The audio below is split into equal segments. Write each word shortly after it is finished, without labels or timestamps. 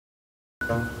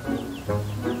Take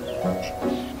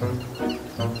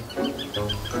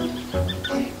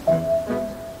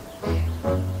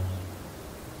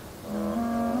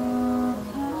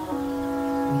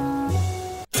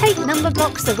number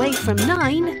blocks away from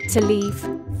 9 to leave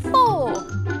 4,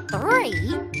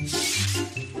 3,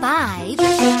 5.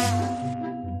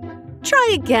 Try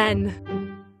again.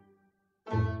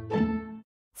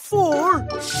 4,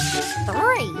 3.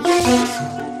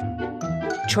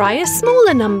 Try a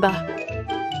smaller number.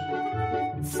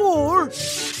 4,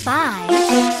 5.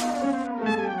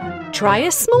 Try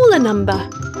a smaller number.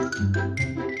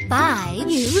 5.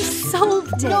 You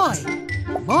solved it.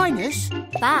 9 minus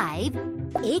 5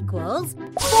 equals 4.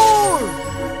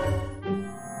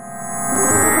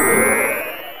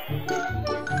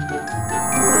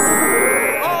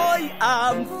 I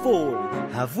am 4.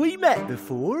 Have we met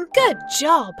before? Good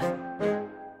job.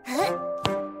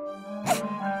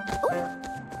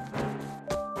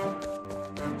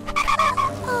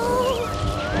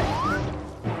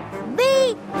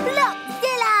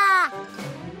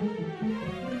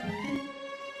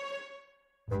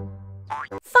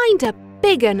 Find a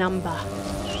bigger number.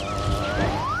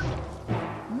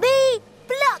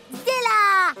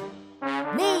 Blockzilla!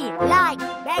 Me like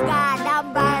bigger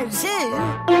numbers. 2.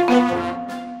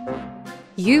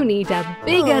 You need a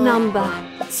bigger number.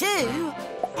 2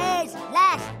 is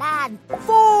less than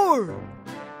 4.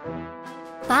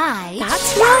 5.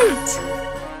 That's right.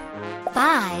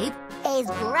 5 is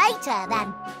greater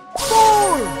than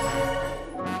 4.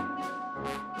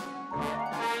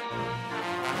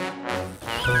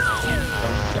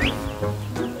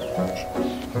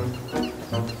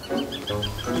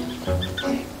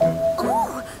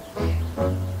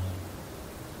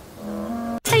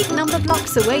 Take number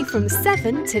blocks away from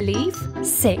 7 to leave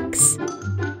 6.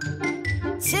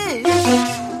 2.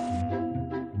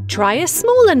 Try a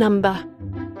smaller number.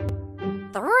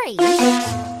 3.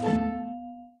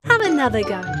 Have another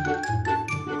go.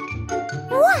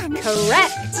 1.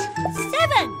 Correct.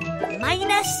 7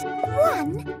 minus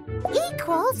 1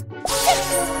 equals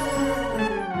 6.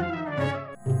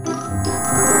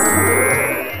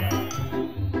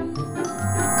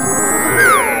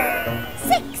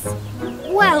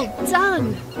 Well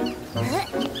done.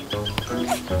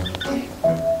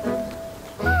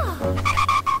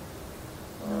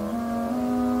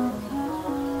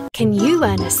 Can you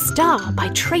earn a star by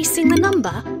tracing the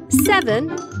number 7?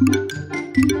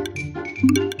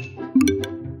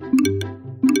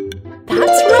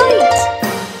 That's right.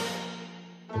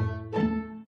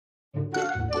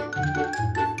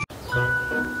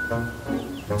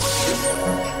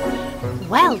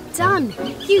 Well done.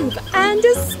 You've earned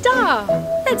a star.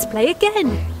 Let's play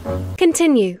again.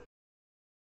 Continue.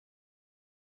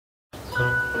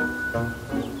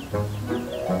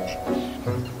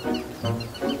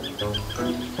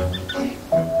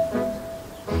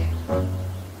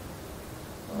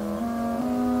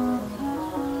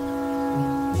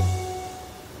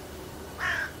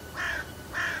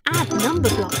 Add number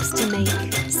blocks to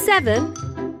make 7.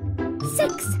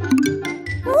 6.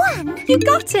 1. You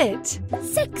got it.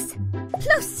 6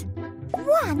 plus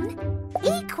 1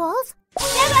 equals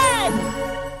 7.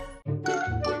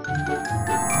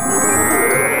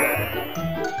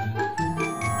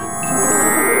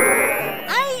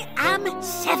 I am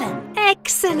 7.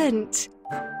 Excellent.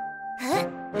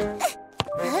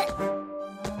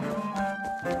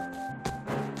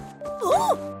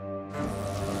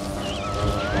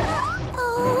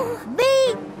 Me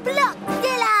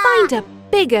Blockzilla! Find a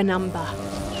bigger number.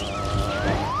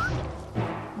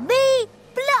 Me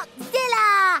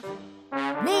Blockzilla!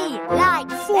 Me like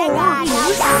 4. bigger You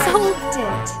numbers. solved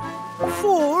it.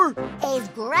 4. Is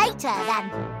greater than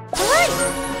 3.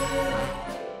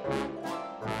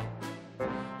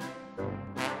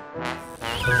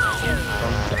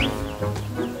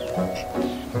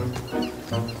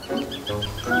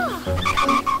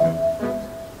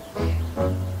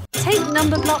 Take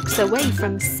number blocks away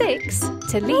from 6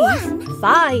 to leave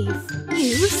 5.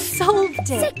 You solved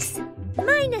it. 6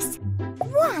 minus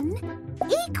 1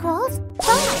 equals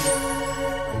 5.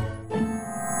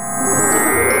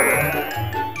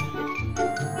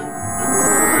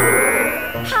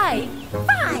 High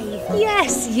 5.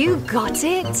 Yes, you got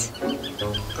it.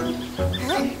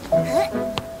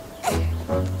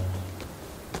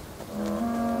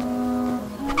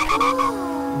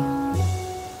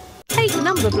 Take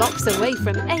number blocks away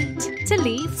from 8 to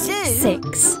leave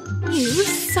 6. You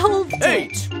solved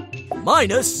it. 8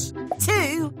 minus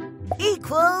 2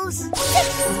 equals 6.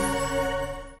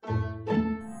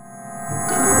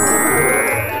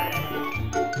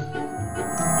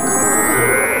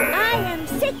 I am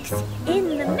 6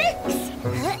 in the mix.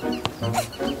 I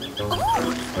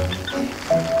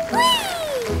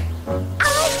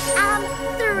am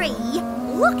 3.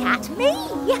 Look at me.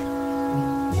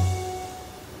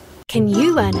 Can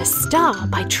you earn a star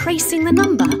by tracing the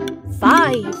number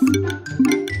 5?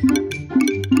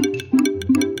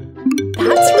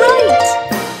 That's right!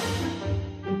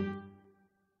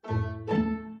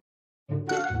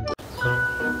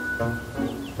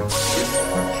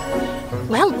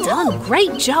 Well done,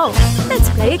 great job! Let's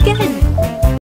play again.